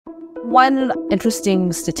One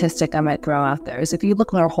interesting statistic I might throw out there is if you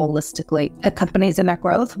look more holistically at companies and their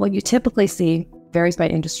growth, what you typically see, varies by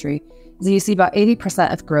industry, is you see about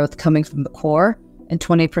 80% of growth coming from the core and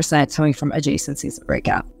 20% coming from adjacencies and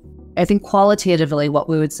breakout. I think qualitatively what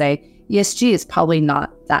we would say, ESG is probably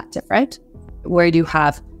not that different, where you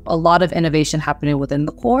have a lot of innovation happening within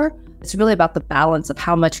the core. It's really about the balance of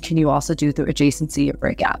how much can you also do through adjacency and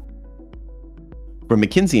breakout. From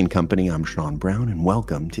McKinsey & Company, I'm Sean Brown, and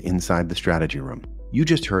welcome to Inside the Strategy Room. You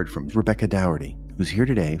just heard from Rebecca Dougherty, who's here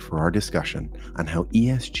today for our discussion on how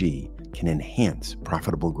ESG can enhance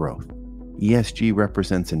profitable growth. ESG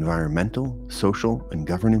represents environmental, social, and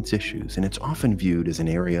governance issues, and it's often viewed as an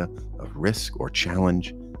area of risk or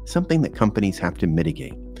challenge, something that companies have to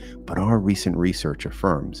mitigate. But our recent research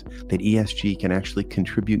affirms that ESG can actually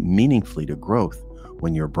contribute meaningfully to growth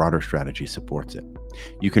when your broader strategy supports it.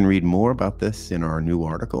 You can read more about this in our new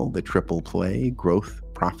article, The Triple Play: Growth,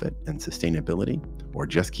 Profit, and Sustainability, or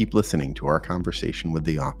just keep listening to our conversation with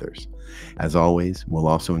the authors. As always, we'll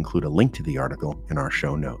also include a link to the article in our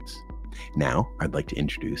show notes. Now, I'd like to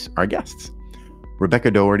introduce our guests. Rebecca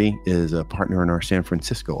Dougherty is a partner in our San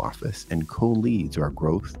Francisco office and co-leads our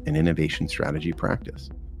growth and innovation strategy practice.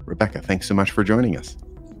 Rebecca, thanks so much for joining us.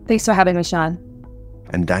 Thanks for having me, Sean.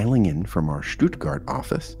 And dialing in from our Stuttgart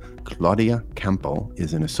office, Claudia Campbell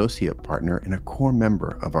is an associate partner and a core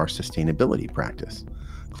member of our sustainability practice.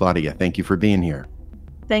 Claudia, thank you for being here.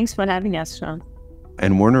 Thanks for having us, Sean.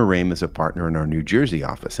 And Werner Rehm is a partner in our New Jersey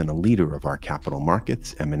office and a leader of our capital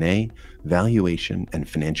markets, M&A, valuation, and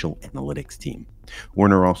financial analytics team.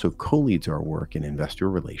 Werner also co-leads our work in investor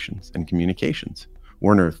relations and communications.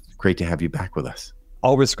 Werner, great to have you back with us.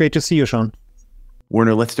 Always great to see you, Sean.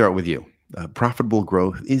 Werner, let's start with you. Profitable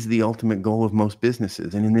growth is the ultimate goal of most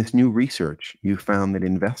businesses. And in this new research, you found that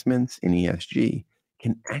investments in ESG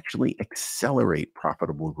can actually accelerate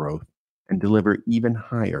profitable growth and deliver even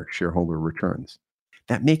higher shareholder returns.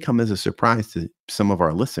 That may come as a surprise to some of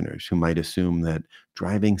our listeners who might assume that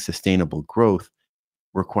driving sustainable growth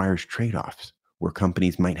requires trade-offs, where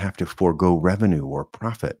companies might have to forego revenue or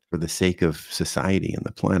profit for the sake of society and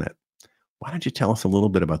the planet. Why don't you tell us a little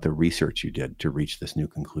bit about the research you did to reach this new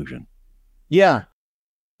conclusion? Yeah.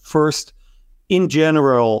 First, in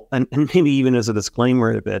general, and maybe even as a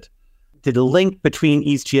disclaimer a bit, the link between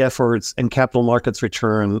ESG efforts and capital markets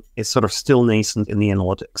return is sort of still nascent in the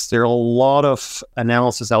analytics. There are a lot of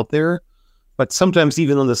analysis out there, but sometimes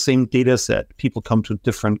even on the same data set, people come to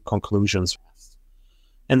different conclusions.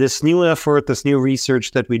 And this new effort, this new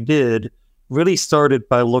research that we did really started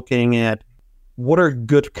by looking at what are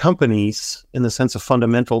good companies in the sense of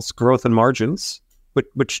fundamentals, growth and margins,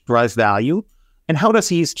 which drive value, and how does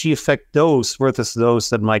ESG affect those versus those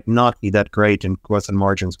that might not be that great in growth and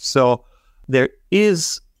margins. So there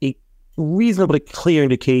is a reasonably clear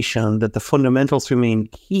indication that the fundamentals remain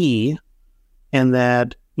key and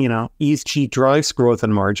that, ESG drives growth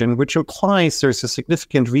and margin, which implies there's a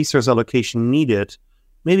significant resource allocation needed,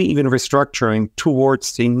 maybe even restructuring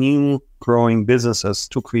towards the new growing businesses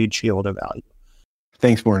to create shareholder value.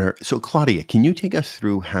 Thanks, Werner. So Claudia, can you take us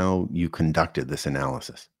through how you conducted this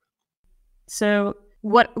analysis? So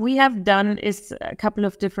what we have done is a couple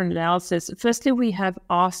of different analyses. Firstly, we have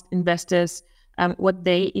asked investors what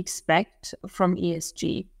they expect from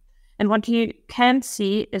ESG. And what you can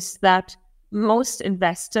see is that most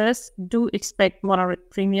investors do expect moderate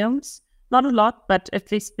premiums, not a lot, but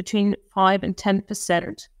at least between 5 and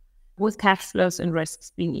 10%, with cash flows and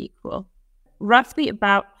risks being equal. Roughly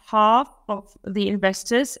about half of the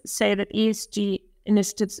investors say that ESG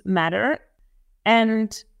initiatives matter,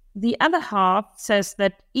 and the other half says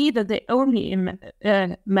that either they only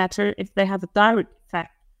matter if they have a direct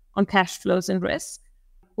effect on cash flows and risk,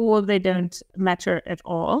 or they don't matter at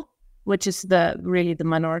all, which is really the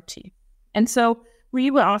minority. And so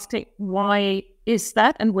we were asking, why is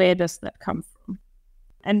that and where does that come from?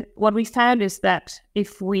 And what we found is that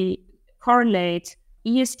if we correlate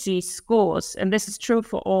ESG scores, and this is true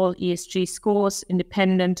for all ESG scores,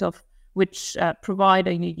 independent of which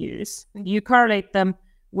provider you use, you correlate them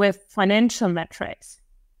with financial metrics,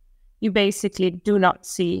 you basically do not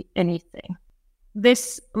see anything.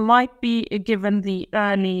 This might be given the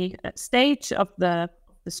early stage of the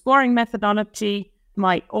scoring methodology,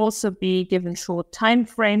 might also be given short time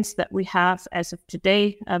frames that we have as of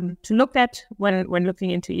today to look at when looking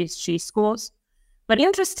into ESG scores. But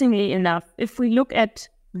interestingly enough, if we look at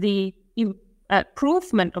the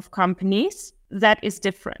improvement of companies, that is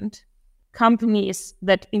different. Companies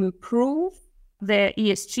that improve their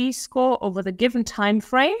ESG score over the given time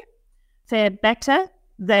frame fare better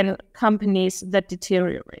than companies that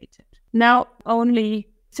deteriorated. Now, only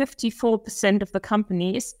 54% of the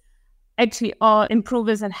companies actually are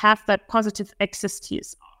improvers and have that positive access to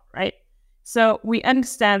TSR, right? So we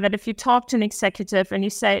understand that if you talk to an executive and you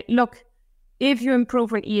say, look, if you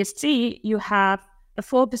improve on ESG, you have a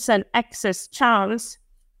 4% access chance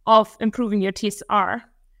of improving your TSR.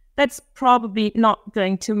 That's probably not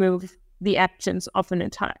going to move the actions of an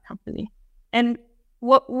entire company. And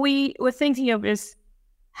what we were thinking of is,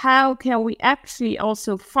 how can we actually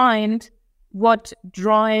also find what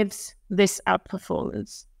drives this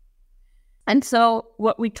outperformance? And so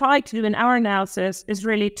what we tried to do in our analysis is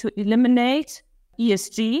really to eliminate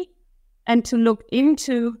ESG and to look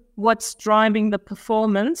into what's driving the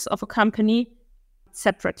performance of a company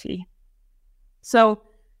separately. So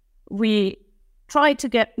we tried to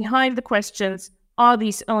get behind the questions, are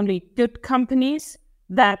these only good companies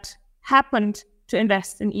that happened to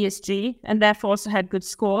invest in ESG and therefore also had good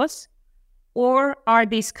scores? Or are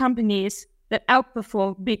these companies that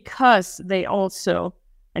outperform because they also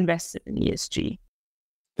invested in ESG?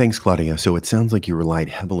 Thanks, Claudia. So it sounds like you relied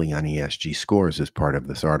heavily on ESG scores as part of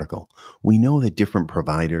this article. We know that different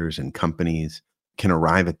providers and companies can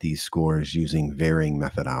arrive at these scores using varying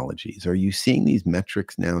methodologies. Are you seeing these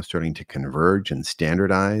metrics now starting to converge and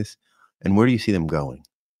standardize? And where do you see them going?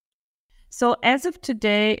 So as of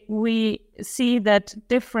today, we see that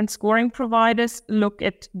different scoring providers look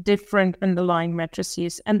at different underlying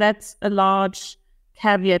matrices, and that's a large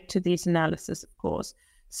caveat to these analysis, of course.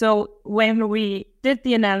 So when we did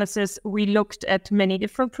the analysis, we looked at many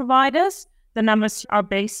different providers. The numbers are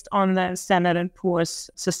based on the Standard & Poor's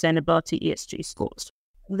sustainability ESG scores.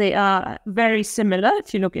 They are very similar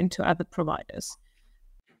if you look into other providers.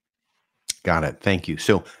 Got it. Thank you.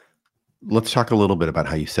 So let's talk a little bit about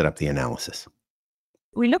how you set up the analysis.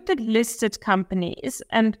 We looked at listed companies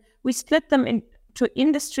and we split them into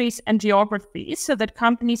industries and geographies so that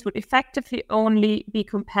companies would effectively only be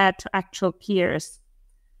compared to actual peers.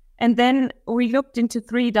 And then we looked into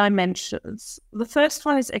 3 dimensions. The first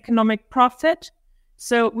one is economic profit.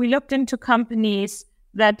 So we looked into companies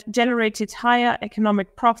that generated higher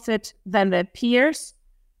economic profit than their peers.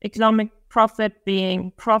 Economic profit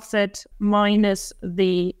being profit minus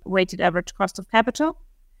the weighted average cost of capital.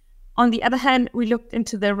 On the other hand, we looked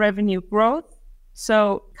into their revenue growth.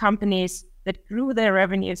 So companies that grew their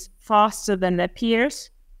revenues faster than their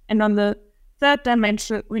peers. And on the third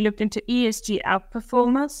dimension, we looked into ESG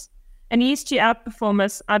outperformers. And ESG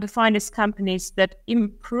outperformers are defined as companies that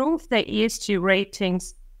improve their ESG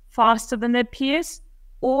ratings faster than their peers,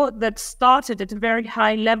 or that started at a very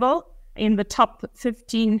high level in the top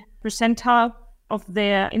 15 percentile of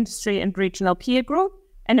their industry and regional peer group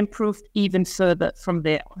and improved even further from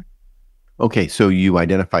there on. Okay, so you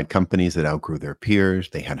identified companies that outgrew their peers,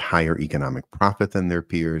 they had higher economic profit than their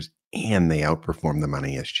peers, and they outperformed them on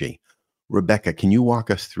ESG. Rebecca, can you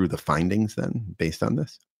walk us through the findings then based on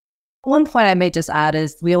this? One point I may just add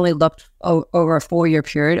is we only looked over a 4-year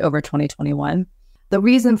period over 2021. The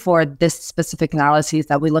reason for this specific analysis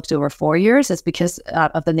that we looked over 4 years is because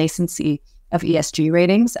of the nascency of ESG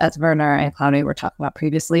ratings, as Werner and Claudia were talking about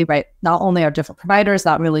previously, right? Not only are different providers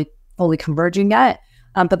not really fully converging yet,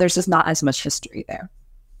 but there's just not as much history there.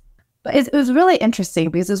 But it was really interesting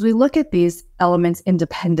because as we look at these elements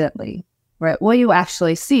independently, right, what you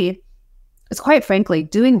actually see is, quite frankly,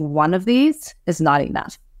 doing one of these is not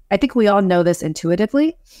enough. I think we all know this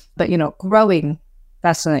intuitively, but, growing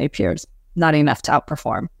faster than your peers, not enough to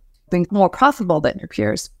outperform. Being more profitable than your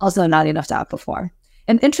peers, also not enough to outperform.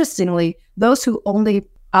 And interestingly, those who only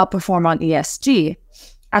outperform on ESG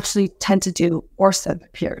actually tend to do worse than their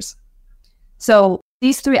peers. So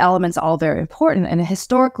these 3 elements are all very important. And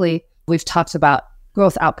historically, we've talked about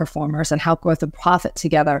growth outperformers and how growth and profit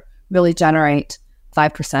together really generate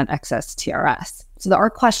 5% excess TRS. So our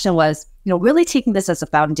question was, really taking this as a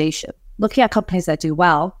foundation, looking at companies that do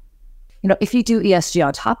well, if you do ESG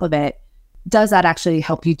on top of it, does that actually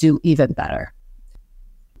help you do even better?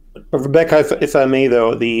 Rebecca, if I may,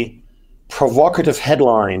 though, the provocative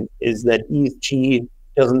headline is that ESG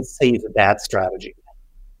doesn't save a bad strategy.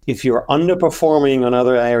 If you're underperforming on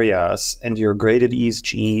other areas and you're great at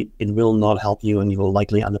ESG, it will not help you and you will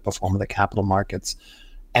likely underperform the capital markets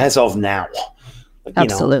as of now.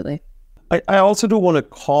 Absolutely. I also do want to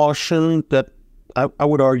caution that I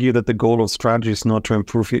would argue that the goal of strategy is not to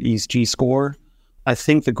improve your ESG score. I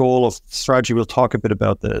think the goal of strategy, we'll talk a bit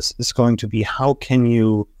about this, is going to be how can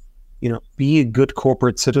you, be a good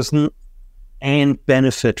corporate citizen and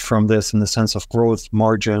benefit from this in the sense of growth,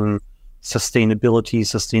 margin, sustainability,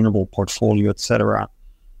 sustainable portfolio, etc.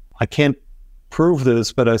 I can't prove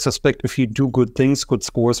this, but I suspect if you do good things, good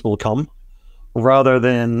scores will come. Rather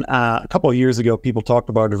than a couple of years ago, people talked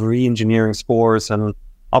about re-engineering scores and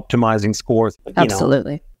optimizing scores.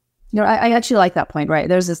 Absolutely. I actually like that point, right?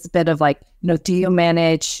 There's this bit of like, do you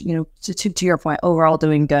manage, to your point, overall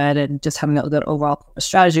doing good and just having a good overall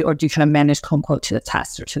strategy, or do you kind of manage, quote unquote, to the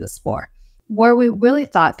test or to the score? Where we really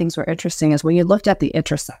thought things were interesting is when you looked at the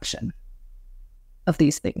intersection of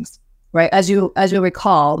these things, right? As you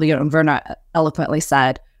recall, Werner eloquently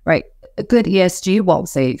said, right, a good ESG won't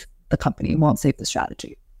save the company, won't save the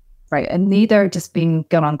strategy, right? And neither just being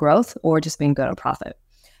good on growth or just being good on profit.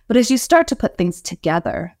 But as you start to put things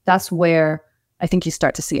together, that's where I think you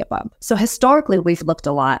start to see a bump. So historically, we've looked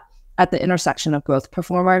a lot at the intersection of growth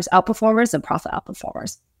performers, outperformers, and profit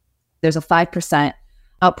outperformers. There's a 5%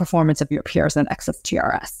 outperformance of your peers in excess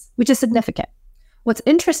TRS, which is significant. What's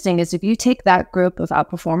interesting is if you take that group of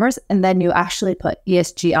outperformers and then you actually put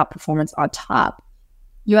ESG outperformance on top,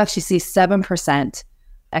 you actually see 7%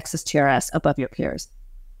 excess TRS above your peers.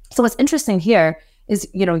 So what's interesting here is,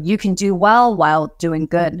 you can do well while doing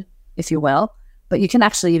good, if you will, but you can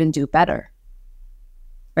actually even do better,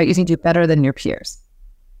 right? You can do better than your peers.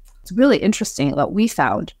 It's really interesting. What we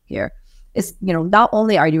found here is, not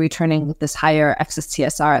only are you returning this higher excess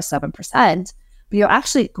TSR at 7%, but you're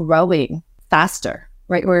actually growing faster,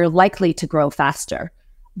 right? Or you're likely to grow faster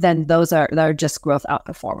than those that are just growth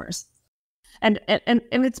outperformers. And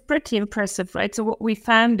it's pretty impressive, right? So what we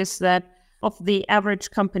found is that of the average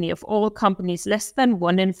company, of all companies, less than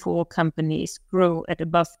 1 in 4 companies grow at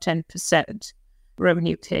above 10%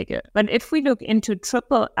 revenue CAGR. But if we look into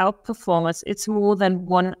triple outperformance, it's more than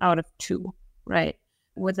 1 out of 2, right?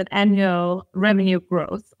 With an annual revenue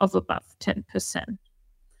growth of above 10%.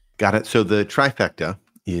 Got it. So the trifecta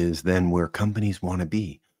is then where companies want to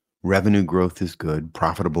be. Revenue growth is good,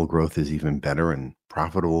 profitable growth is even better, and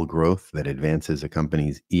profitable growth that advances a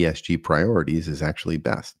company's ESG priorities is actually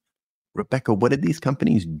best. Rebecca, what did these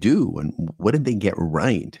companies do and what did they get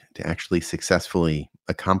right to actually successfully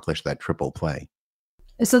accomplish that triple play?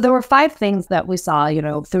 So there were 5 things that we saw,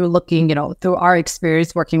 through looking, through our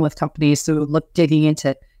experience working with companies, through digging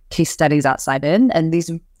into case studies outside in, and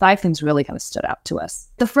these 5 things really kind of stood out to us.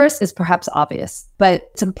 The first is perhaps obvious, but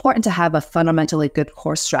it's important to have a fundamentally good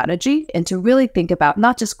core strategy and to really think about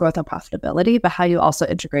not just growth and profitability, but how you also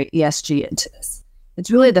integrate ESG into this.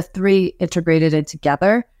 It's really the 3 integrated in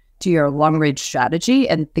together to your long-range strategy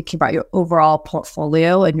and thinking about your overall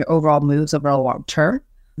portfolio and your overall moves over a long term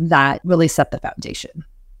that really set the foundation.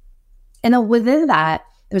 And then within that,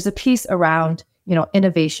 there's a piece around,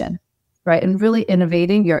 innovation, right? And really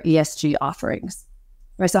innovating your ESG offerings,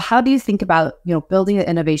 right? So how do you think about, building an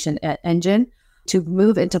innovation engine to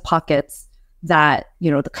move into pockets that,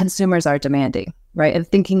 the consumers are demanding, right? And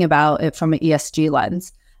thinking about it from an ESG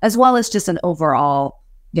lens, as well as just an overall,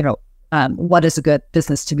 what is a good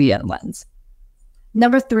business to be in lens.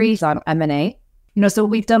 Number 3 is on M&A. So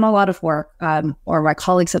we've done a lot of work, or my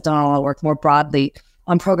colleagues have done a lot of work more broadly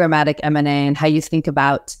on programmatic M&A and how you think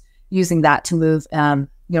about using that to move,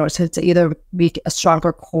 to either make a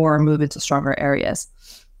stronger core or move into stronger areas.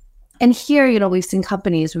 And here, we've seen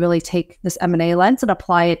companies really take this M&A lens and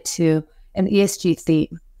apply it to an ESG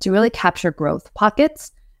theme to really capture growth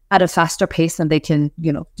pockets at a faster pace than they can,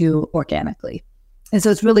 do organically. And so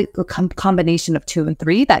it's really a combination of 2 and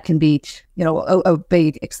 3 that can be, a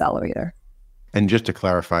big accelerator. And just to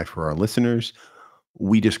clarify for our listeners,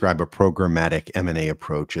 we describe a programmatic M&A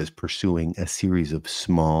approach as pursuing a series of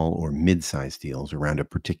small or mid-sized deals around a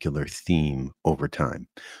particular theme over time.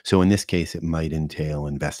 So in this case, it might entail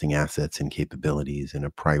investing assets and capabilities in a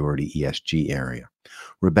priority ESG area.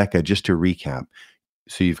 Rebecca, just to recap,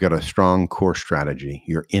 so you've got a strong core strategy,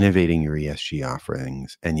 you're innovating your ESG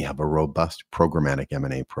offerings, and you have a robust programmatic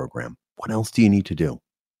M&A program. What else do you need to do?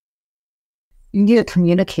 You need to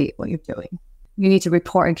communicate what you're doing. You need to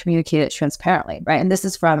report and communicate it transparently, right? And this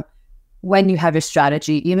is from when you have your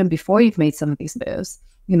strategy, even before you've made some of these moves,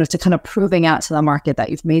 to kind of proving out to the market that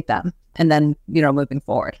you've made them, and then, moving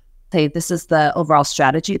forward. Say, this is the overall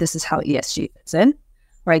strategy. This is how ESG fits in,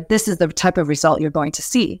 right? This is the type of result you're going to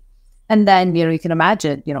see. And then, you can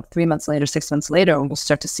imagine, 3 months later, 6 months later, when we'll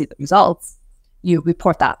start to see the results, you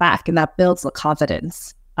report that back, and that builds the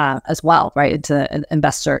confidence as well, right, into an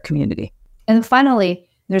investor community. And then finally,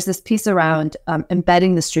 there's this piece around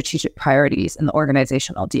embedding the strategic priorities in the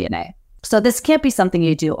organizational DNA. So this can't be something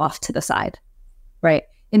you do off to the side, right?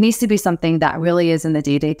 It needs to be something that really is in the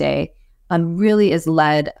day-to-day, really is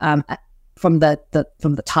led from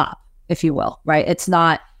the top, if you will, right? It's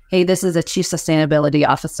not, hey, this is a chief sustainability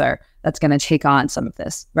officer that's going to take on some of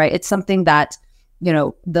this, right? It's something that,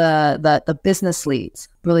 the business leads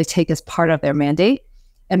really take as part of their mandate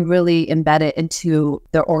and really embed it into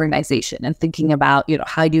their organization and thinking about,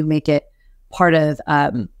 how do you make it part of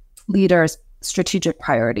leaders' strategic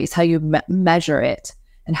priorities, how you measure it,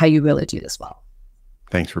 and how you really do this well.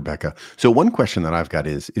 Thanks, Rebecca. So one question that I've got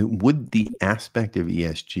is, would the aspect of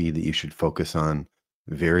ESG that you should focus on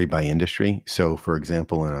vary by industry? So for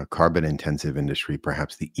example, in a carbon intensive industry,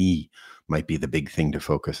 perhaps the E might be the big thing to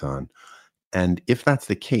focus on. And if that's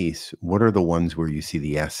the case, what are the ones where you see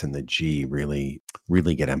the S and the G really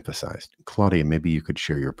get emphasized? Claudia, maybe you could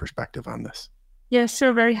share your perspective on this. Yeah,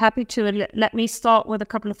 sure. Very happy to. And let me start with a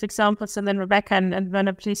couple of examples, and then Rebecca and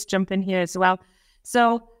Werner, please jump in here as well.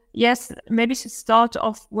 So yes, maybe to start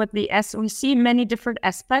off with the S, we see many different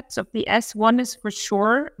aspects of the S. One is for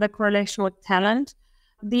sure the correlation with talent.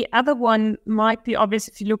 The other one might be obvious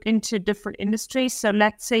if you look into different industries. So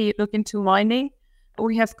let's say you look into mining.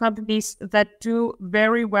 We have companies that do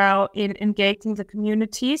very well in engaging the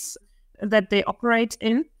communities that they operate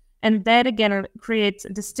in. And that, again, creates a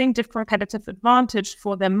distinctive competitive advantage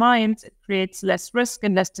for their mines. It creates less risk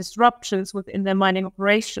and less disruptions within their mining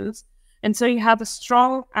operations. And so you have a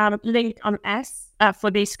strong link on S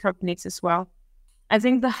for these companies as well. I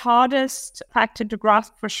think the hardest factor to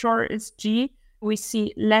grasp for sure is G. We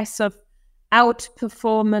see less of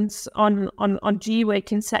outperformance on G, where you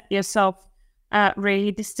can set yourself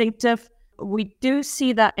really distinctive. We do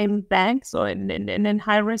see that in banks or in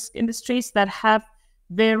high-risk industries that have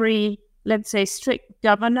very, let's say, strict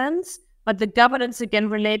governance, but the governance again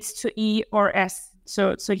relates to E or S.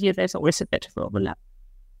 So here there's always a bit of overlap.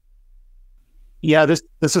 Yeah, this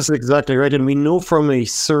is exactly right. And we know from a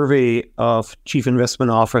survey of chief investment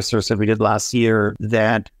officers that we did last year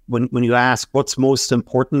that when you ask what's most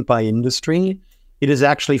important by industry, it is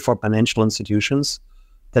actually for financial institutions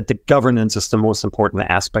that the governance is the most important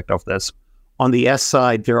aspect of this. On the S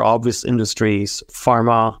side, there are obvious industries,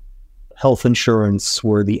 pharma, health insurance,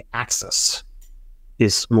 where the access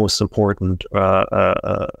is most important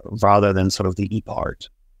rather than sort of the E part.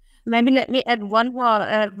 Maybe let me add one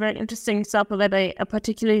more very interesting example that I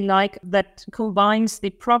particularly like that combines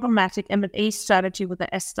the programmatic M&A strategy with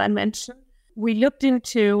the S dimension. We looked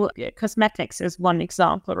into cosmetics as one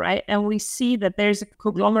example, right? And we see that there's a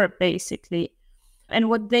conglomerate basically. And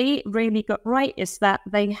what they really got right is that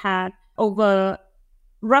they had over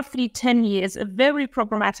roughly 10 years, a very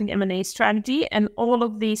programmatic M&A strategy, and all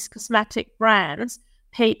of these cosmetic brands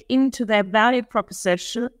paid into their value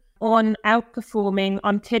proposition on outperforming,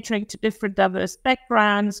 on catering to different diverse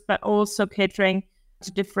backgrounds, but also catering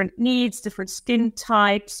to different needs, different skin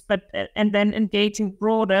types, and then engaging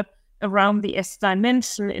broader around the S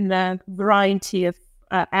dimension in a variety of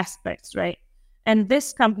aspects, right? And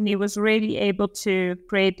this company was really able to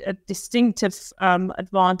create a distinctive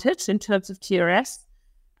advantage in terms of TRS.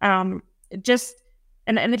 And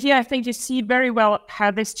here I think you see very well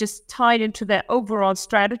how this just tied into their overall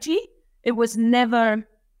strategy. It was never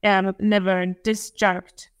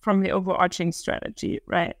disjunct from the overarching strategy,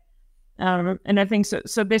 right? And I think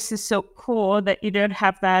so this is so core that you don't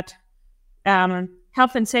have that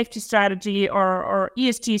health and safety strategy or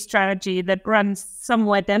ESG strategy that runs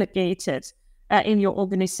somewhat delegated in your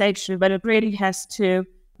organization, but it really has to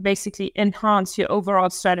basically enhance your overall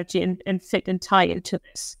strategy and fit and tie into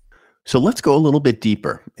this. So let's go a little bit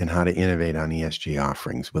deeper in how to innovate on ESG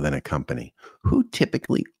offerings within a company. Who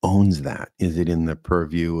typically owns that? Is it in the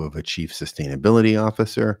purview of a chief sustainability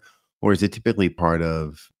officer, or is it typically part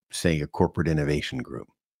of, say, a corporate innovation group?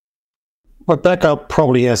 Rebecca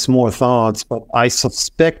probably has more thoughts, but I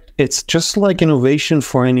suspect it's just like innovation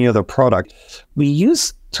for any other product. We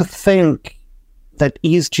used to think that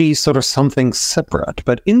ESG is sort of something separate,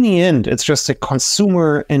 but in the end, it's just a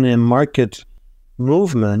consumer and a market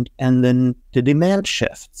movement, and then the demand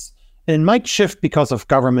shifts. And it might shift because of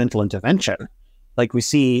governmental intervention, like we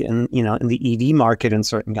see in the EV market in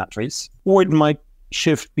certain countries, or it might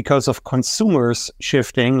shift because of consumers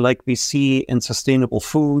shifting, like we see in sustainable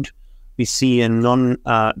food, we see in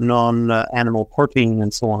non-animal protein,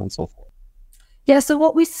 and so on and so forth. Yeah. So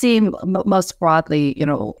what we see most broadly,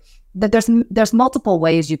 that there's multiple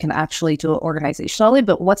ways you can actually do it organizationally,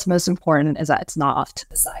 but what's most important is that it's not off to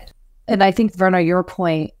the side. And I think, Werner, your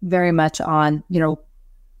point very much on,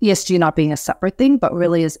 ESG not being a separate thing, but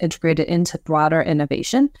really is integrated into broader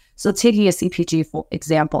innovation. So taking a CPG, for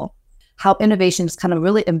example, how innovation is kind of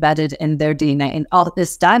really embedded in their DNA, and all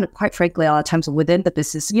this done, quite frankly, a lot of times within the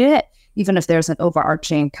business unit, even if there's an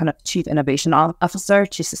overarching kind of chief innovation officer,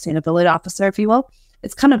 chief sustainability officer, if you will,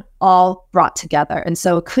 it's kind of all brought together. And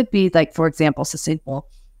so it could be like, for example, sustainable,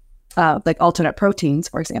 like alternate proteins,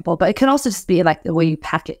 for example, but it can also just be like the way you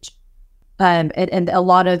package. And a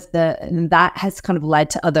lot of that has kind of led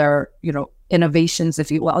to other, innovations, if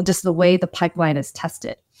you will, just the way the pipeline is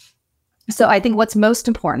tested. So I think what's most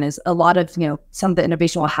important is a lot of, some of the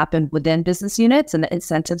innovation will happen within business units, and the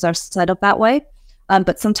incentives are set up that way.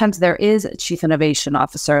 But sometimes there is a chief innovation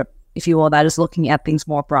officer, if you will, that is looking at things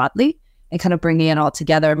more broadly and kind of bringing it all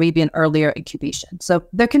together, maybe an earlier incubation. So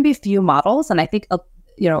there can be a few models. And I think,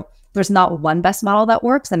 there's not one best model that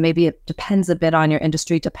works. And maybe it depends a bit on your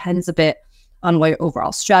industry, depends a bit on what your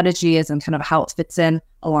overall strategy is and kind of how it fits in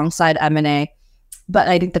alongside M&A. But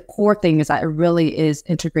I think the core thing is that it really is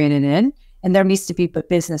integrated in, and there needs to be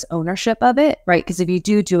business ownership of it, right? Because if you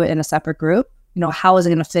do it in a separate group, how is it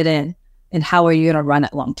going to fit in and how are you going to run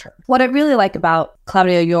it long term? What I really like about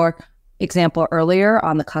Claudia, your example earlier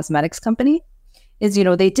on the cosmetics company is,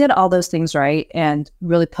 they did all those things right and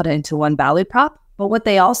really put it into one value prop. But what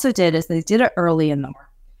they also did is they did it early in the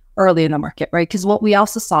market, right? Because what we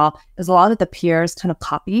also saw is a lot of the peers kind of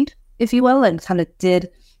copied, if you will, and kind of did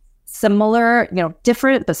similar,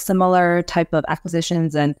 different but similar type of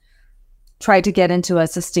acquisitions and tried to get into a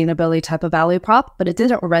sustainability type of value prop, but it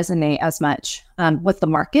didn't resonate as much with the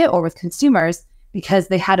market or with consumers because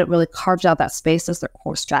they hadn't really carved out that space as their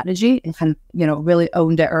core strategy and kind of, really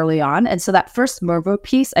owned it early on. And so that first mover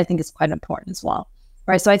piece, I think, is quite important as well,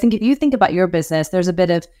 right? So I think if you think about your business, there's a bit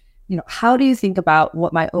of, how do you think about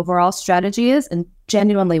what my overall strategy is and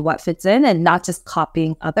genuinely what fits in and not just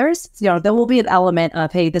copying others? There will be an element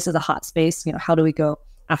of, hey, this is a hot space, how do we go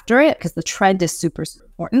after it? Because the trend is super, super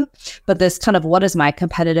important. But this kind of what is my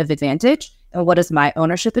competitive advantage and what is my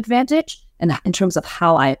ownership advantage? And in terms of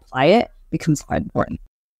how I apply it becomes quite important.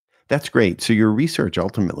 That's great. So your research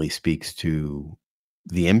ultimately speaks to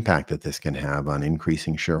the impact that this can have on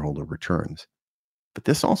increasing shareholder returns. But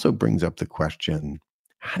this also brings up the question,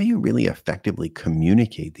 how do you really effectively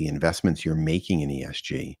communicate the investments you're making in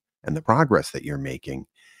ESG and the progress that you're making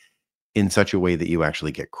in such a way that you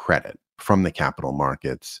actually get credit from the capital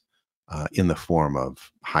markets in the form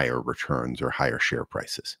of higher returns or higher share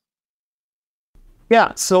prices?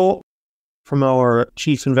 Yeah. So from our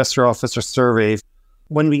Chief Investor Officer survey,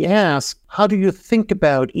 when we ask, how do you think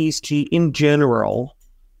about ESG in general,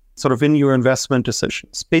 sort of in your investment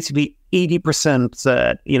decisions, basically 80%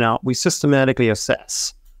 said, we systematically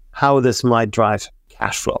assess how this might drive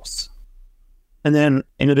cash flows. And then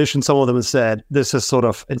in addition, some of them said this is sort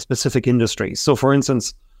of in specific industries. So for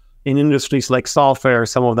instance, in industries like software,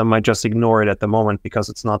 some of them might just ignore it at the moment because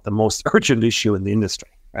it's not the most urgent issue in the industry,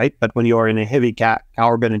 right? But when you're in a heavy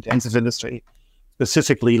carbon intensive industry,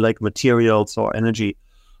 specifically like materials or energy,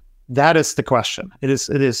 that is the question. It is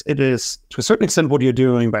to a certain extent what you're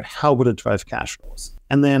doing, but how would it drive cash flows?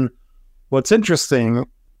 And then what's interesting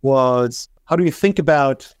was, how do you think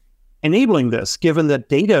about enabling this, given that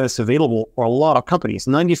data is available for a lot of companies?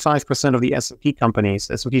 95% of the S&P companies,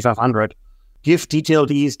 S&P 500, give detailed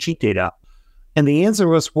ESG data. And the answer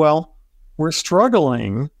was, well, we're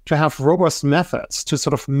struggling to have robust methods to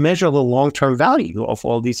sort of measure the long-term value of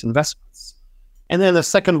all these investments. And then the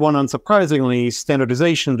second one, unsurprisingly,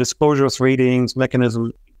 standardization, disclosures, ratings,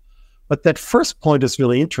 mechanism. But that first point is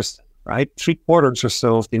really interesting, right? 3/4 or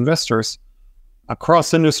so of the investors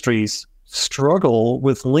across industries struggle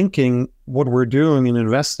with linking what we're doing in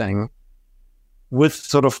investing with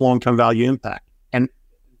sort of long-term value impact. And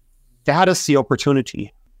that is the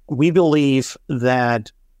opportunity. We believe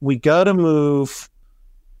that we got to move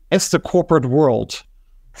as the corporate world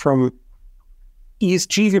from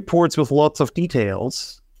ESG reports with lots of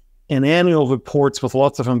details and annual reports with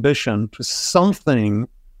lots of ambition to something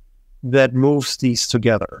that moves these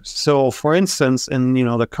together. So for instance, in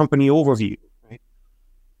the company overview, right,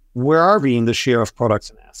 where are we in the share of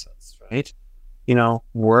products and assets, right?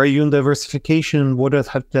 Where are you in diversification?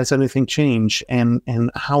 Does anything change?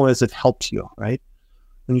 And how has it helped you, right?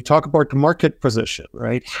 When you talk about the market position,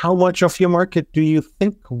 right? How much of your market do you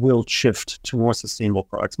think will shift to more sustainable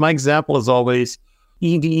products? My example is always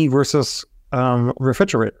EV versus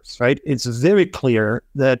refrigerators, right? It's very clear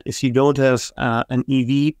that if you don't have an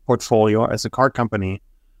EV portfolio as a car company,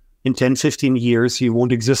 in 10, 15 years, you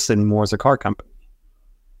won't exist anymore as a car company.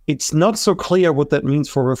 It's not so clear what that means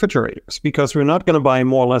for refrigerators because we're not going to buy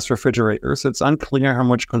more or less refrigerators. It's unclear how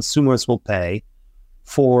much consumers will pay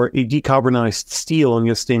for a decarbonized steel in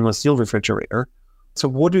your stainless steel refrigerator. So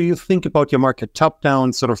what do you think about your market?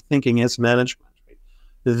 Top-down sort of thinking as management.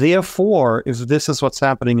 Therefore, if this is what's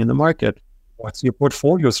happening in the market, what's your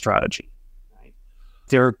portfolio strategy? Right?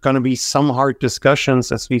 There are going to be some hard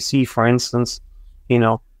discussions as we see, for instance,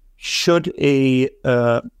 should a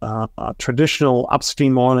traditional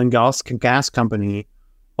upstream oil and gas company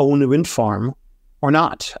own a wind farm or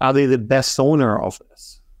not? Are they the best owner of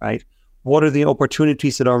this, right? What are the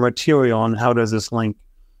opportunities that are material and how does this link?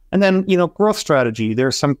 And then, growth strategy. There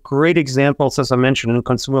are some great examples, as I mentioned, in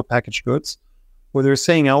consumer packaged goods where they're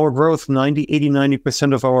saying our growth,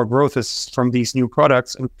 90% of our growth is from these new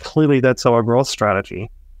products. And clearly that's our growth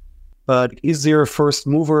strategy. But is there a first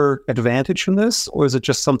mover advantage in this? Or is it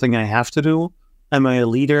just something I have to do? Am I a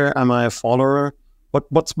leader? Am I a follower?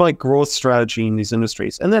 What's my growth strategy in these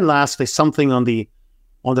industries? And then lastly, something on the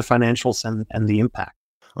financials and the impact.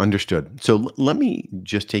 Understood. So let me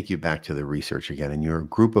just take you back to the research again. In your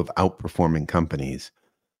group of outperforming companies,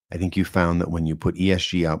 I think you found that when you put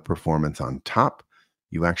ESG outperformance on top,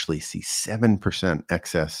 you actually see 7%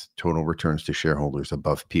 excess total returns to shareholders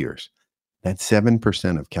above peers. That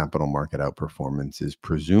 7% of capital market outperformance is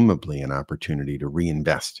presumably an opportunity to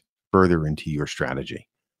reinvest further into your strategy.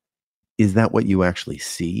 Is that what you actually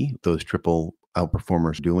see those triple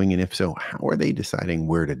outperformers doing? And if so, how are they deciding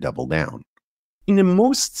where to double down? In the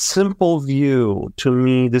most simple view, to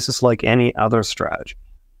me, this is like any other strategy.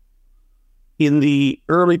 In the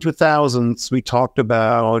early 2000s, we talked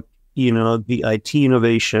about, the IT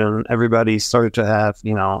innovation. Everybody started to have,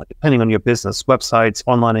 depending on your business, websites,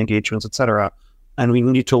 online engagements, etc. And we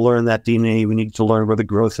need to learn that DNA. We need to learn where the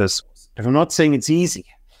growth is. And I'm not saying it's easy,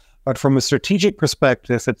 but from a strategic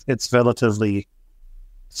perspective, it's relatively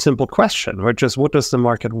simple question, which is what does the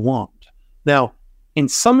market want? Now, in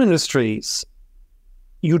some industries,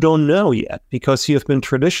 you don't know yet because you have been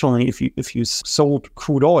traditionally, if you sold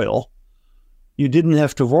crude oil, you didn't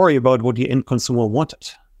have to worry about what the end consumer wanted,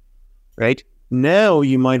 right? Now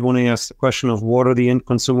you might want to ask the question of what are the end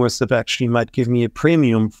consumers that actually might give me a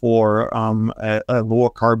premium for a lower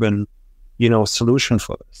carbon, solution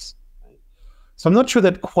for this. So I'm not sure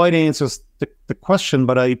that quite answers the question,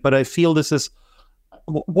 but I feel this is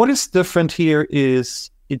what is different here is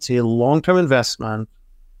it's a long-term investment.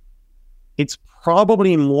 It's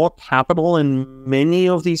probably more capital in many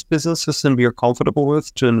of these businesses than we are comfortable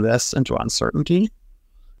with to invest into uncertainty.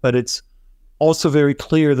 But it's also very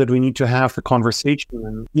clear that we need to have the conversation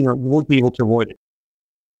and, we won't be able to avoid it.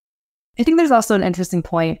 I think there's also an interesting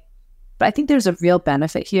point, but I think there's a real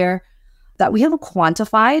benefit here that we haven't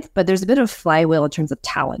quantified, but there's a bit of flywheel in terms of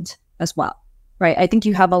talent as well, right? I think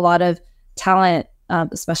you have a lot of talent,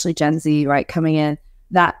 especially Gen Z, right, coming in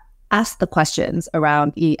that ask the questions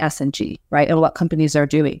around E, S, and G, right? And what companies are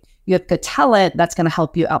doing. You have good talent that's going to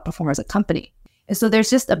help you outperform as a company. And so there's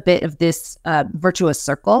just a bit of this virtuous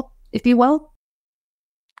circle, if you will.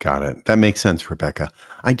 Got it. That makes sense, Rebecca.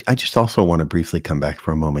 I just also want to briefly come back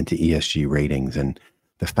for a moment to ESG ratings and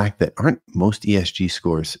the fact that aren't most ESG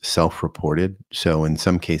scores self-reported? So in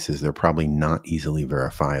some cases, they're probably not easily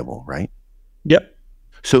verifiable, right? Yep.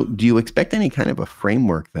 So do you expect any kind of a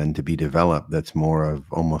framework then to be developed that's more of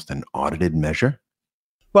almost an audited measure?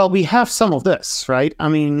 Well, we have some of this, right? I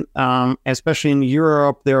mean, especially in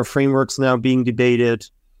Europe, there are frameworks now being debated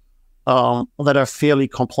that are fairly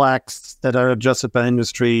complex, that are adjusted by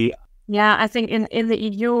industry. Yeah, I think in the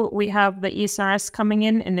EU, we have the ESRS coming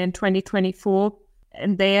in 2024.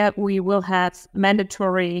 And there we will have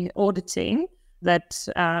mandatory auditing that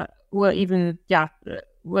will even,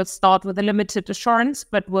 we'll start with a limited assurance,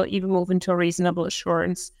 but we'll even move into a reasonable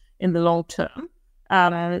assurance in the long term.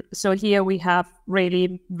 So here we have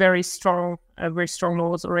really very strong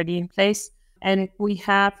laws already in place. And we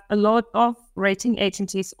have a lot of rating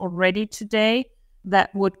agencies already today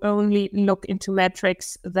that would only look into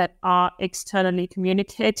metrics that are externally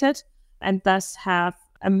communicated and thus have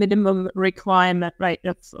a minimum requirement, right,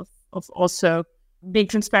 of also being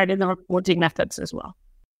transparent in the reporting methods as well.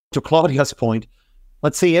 To Claudia's point,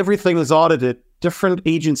 let's say everything is audited. Different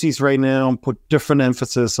agencies right now put different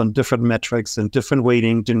emphasis on different metrics and different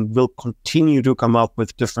weightings and will continue to come up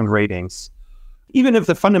with different ratings. Even if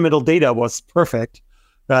the fundamental data was perfect,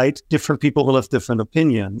 right, different people will have different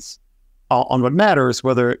opinions on what matters,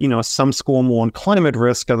 whether, some score more on climate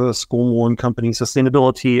risk, others score more on company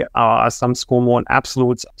sustainability, some score more on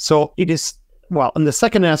absolutes. So it is, and the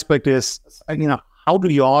second aspect is, how do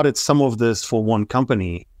you audit some of this for one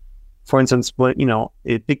company? For instance,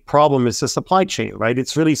 a big problem is the supply chain, right?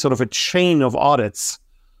 It's really sort of a chain of audits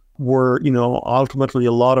where, ultimately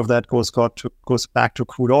a lot of that goes back to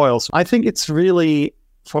crude oil. So I think it's really,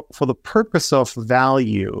 for the purpose of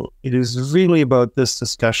value, it is really about this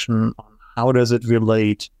discussion on how does it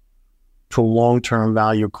relate to long-term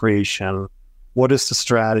value creation? What is the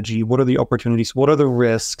strategy? What are the opportunities? What are the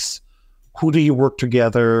risks? Who do you work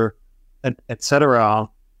together, et cetera?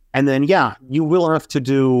 And then, you will have to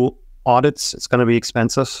do audits. It's going to be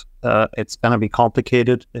expensive. It's going to be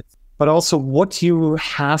complicated. But also what you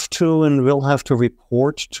have to and will have to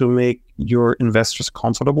report to make your investors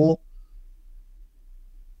comfortable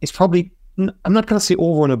is probably, I'm not going to say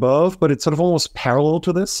over and above, but it's sort of almost parallel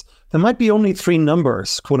to this. There might be only 3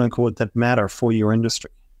 numbers, quote unquote, that matter for your industry.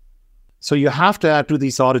 So you have to do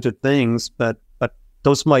these audited things, but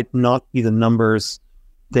those might not be the numbers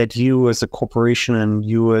that you as a corporation and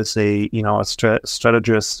you as a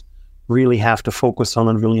strategist really have to focus on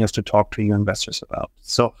and really have to talk to your investors about.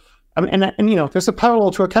 So, I mean, and there's a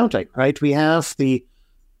parallel to accounting, right? We have the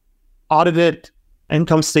audited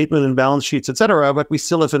income statement and balance sheets, et cetera, but we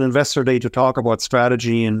still have an investor day to talk about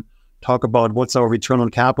strategy and talk about what's our return on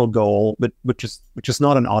capital goal, but which is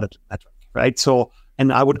not an audited metric, right? So,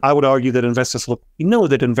 and I would argue that investors look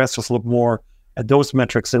more at those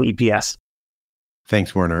metrics than EPS.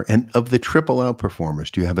 Thanks, Werner. And of the triple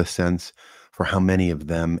outperformers, do you have a sense for how many of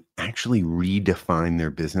them actually redefine their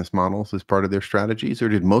business models as part of their strategies? Or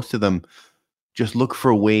did most of them just look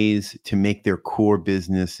for ways to make their core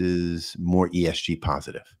businesses more ESG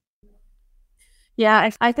positive? Yeah,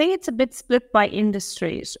 I think it's a bit split by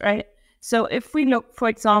industries, right? So if we look, for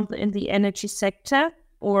example, in the energy sector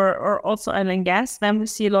or also oil and gas, then we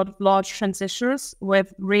see a lot of large transitions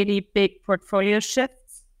with really big portfolio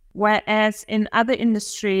shifts. Whereas in other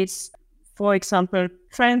industries, for example,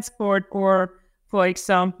 transport or, for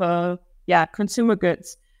example, consumer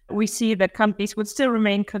goods, we see that companies would still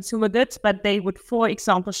remain consumer goods, but they would, for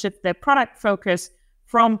example, shift their product focus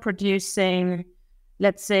from producing,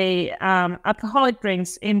 let's say, alcoholic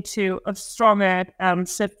drinks into a stronger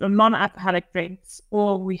shift of non-alcoholic drinks.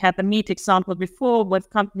 Or we had the meat example before with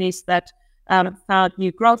companies that found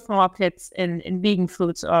new growth markets in vegan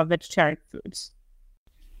foods or vegetarian foods.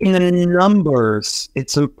 In the numbers,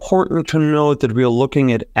 it's important to note that we're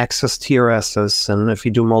looking at excess TRSs, and if you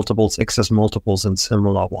do multiples, excess multiples and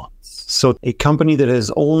similar ones. So a company that has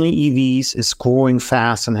only EVs is growing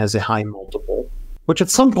fast and has a high multiple, which at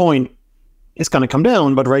some point is going to come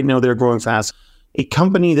down, but right now they're growing fast. A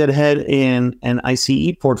company that had an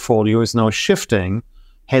ICE portfolio is now shifting,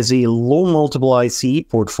 has a low multiple ICE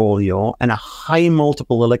portfolio and a high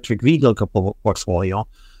multiple electric vehicle portfolio,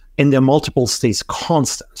 and their multiple stays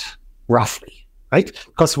constant, roughly, right?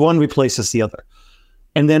 Because one replaces the other.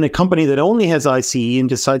 And then a company that only has ICE and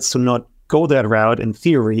decides to not go that route, in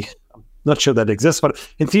theory, I'm not sure that exists, but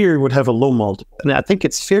in theory would have a low multiple. And I think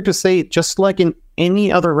it's fair to say, just like in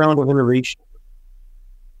any other round of innovation,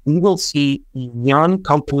 we will see young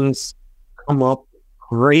companies come up with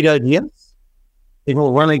great ideas. They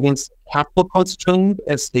will run against capital constraints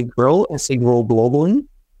as they grow globally.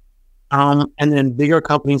 And then bigger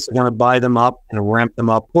companies are going to buy them up and ramp them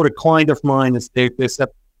up. What a client of mine is they said,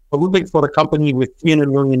 we're looking for the company with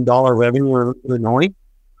 $300 million revenue in Illinois.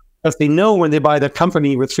 Because they know when they buy that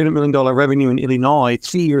company with $300 million revenue in Illinois,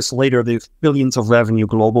 3 years later, they have billions of revenue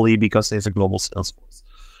globally because they have a global sales force.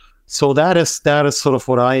 So that is sort of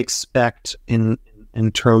what I expect in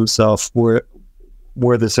terms of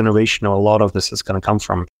where this innovation or a lot of this is going to come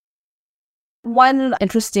from. One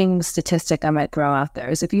interesting statistic I might throw out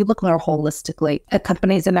there is if you look more holistically at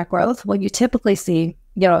companies and that growth, what you typically see,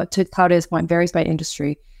 to Claudia's point, varies by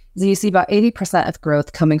industry, is you see about 80% of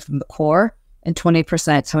growth coming from the core and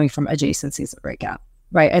 20% coming from adjacencies that break out,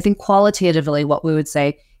 right? I think qualitatively what we would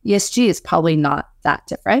say, ESG is probably not that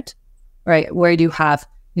different, right? Where you have,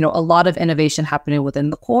 a lot of innovation happening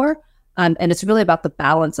within the core, and it's really about the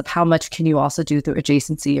balance of how much can you also do through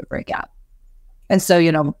adjacency or breakout. And so,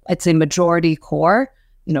 I'd say majority core,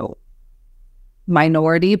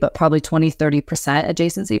 minority, but probably 20, 30%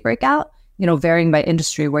 adjacency breakout, varying by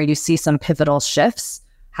industry where you see some pivotal shifts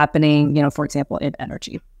happening, for example, in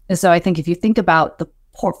energy. And so I think if you think about the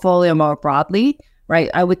portfolio more broadly, right,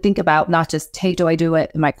 I would think about not just, hey, do I do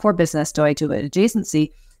it in my core business? Do I do it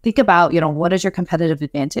adjacency? Think about, what is your competitive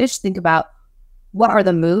advantage? Think about what are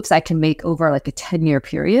the moves I can make over like a 10-year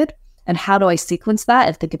period? And how do I sequence that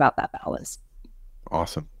and think about that balance?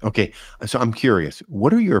 Awesome. Okay. So I'm curious,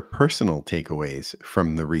 what are your personal takeaways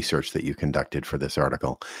from the research that you conducted for this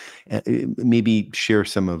article? Maybe share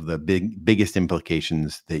some of the biggest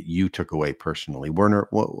implications that you took away personally. Werner,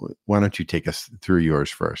 why don't you take us through yours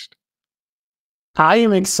first? I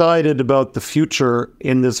am excited about the future.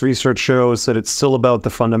 In this research shows that it's still about the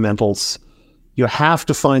fundamentals. You have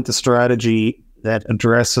to find the strategy that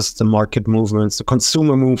addresses the market movements, the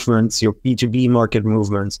consumer movements, your B2B market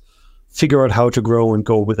movements. Figure out how to grow and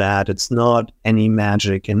go with that. It's not any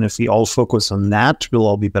magic. And if we all focus on that, we'll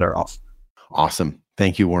all be better off. Awesome.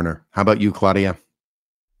 Thank you, Werner. How about you, Claudia?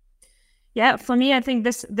 Yeah, for me, I think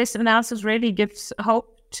this analysis really gives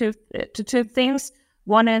hope to two things.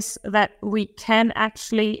 One is that we can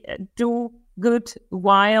actually do good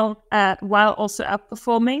while also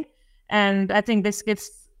outperforming. And I think this gives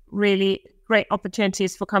really great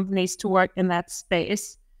opportunities for companies to work in that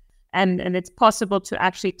space. And it's possible to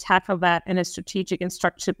actually tackle that in a strategic and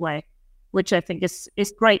structured way, which I think is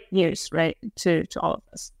great news, right, to all of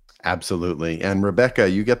us. Absolutely. And Rebecca,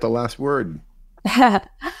 you get the last word. I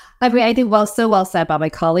mean, I think so well said by my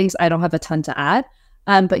colleagues. I don't have a ton to add.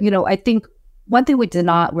 But, I think one thing we did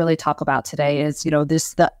not really talk about today is,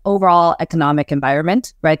 the overall economic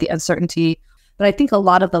environment, right? The uncertainty. But I think a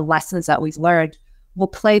lot of the lessons that we've learned will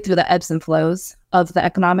play through the ebbs and flows of the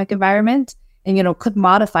economic environment and, could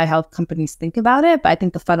modify how companies think about it. But I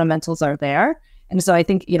think the fundamentals are there. And so I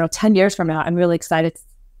think, 10 years from now, I'm really excited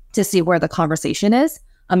to see where the conversation is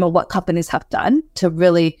and what companies have done to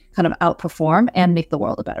really kind of outperform and make the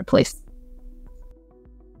world a better place.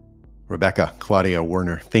 Rebecca, Claudia,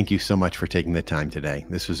 Werner, thank you so much for taking the time today.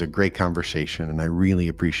 This was a great conversation, and I really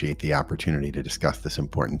appreciate the opportunity to discuss this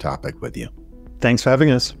important topic with you. Thanks for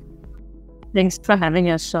having us. Thanks for having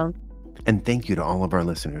us, Sean. And thank you to all of our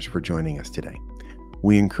listeners for joining us today.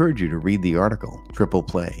 We encourage you to read the article, Triple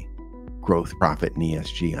Play, Growth, Profit, and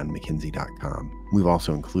ESG on McKinsey.com. We've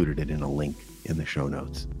also included it in a link in the show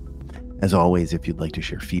notes. As always, if you'd like to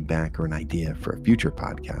share feedback or an idea for a future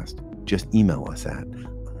podcast, just email us at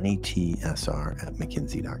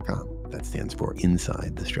itsr@mckinsey.com. That stands for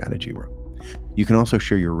Inside the Strategy Room. You can also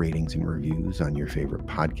share your ratings and reviews on your favorite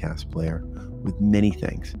podcast player. With many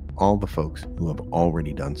thanks, all the folks who have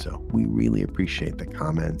already done so. We really appreciate the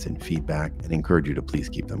comments and feedback and encourage you to please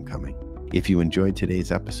keep them coming. If you enjoyed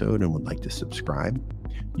today's episode and would like to subscribe,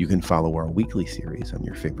 you can follow our weekly series on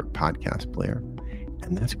your favorite podcast player.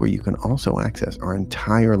 And that's where you can also access our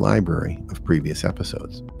entire library of previous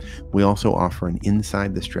episodes. We also offer an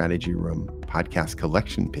Inside the Strategy Room podcast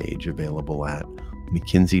collection page available at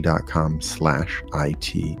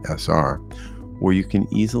mckinsey.com/ITSR, where you can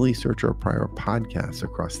easily search our prior podcasts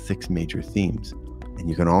across 6 major themes. And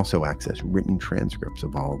you can also access written transcripts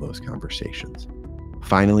of all of those conversations.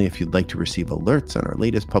 Finally, if you'd like to receive alerts on our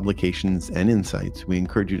latest publications and insights, we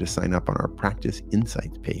encourage you to sign up on our Practice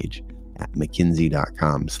Insights page at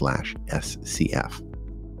mckinsey.com/SCF.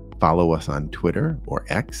 Follow us on Twitter or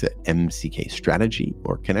X at MCK Strategy,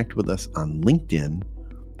 or connect with us on LinkedIn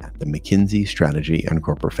at the McKinsey Strategy and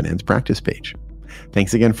Corporate Finance Practice page.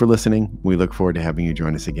 Thanks again for listening. We look forward to having you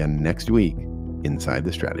join us again next week inside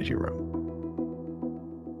the Strategy Room.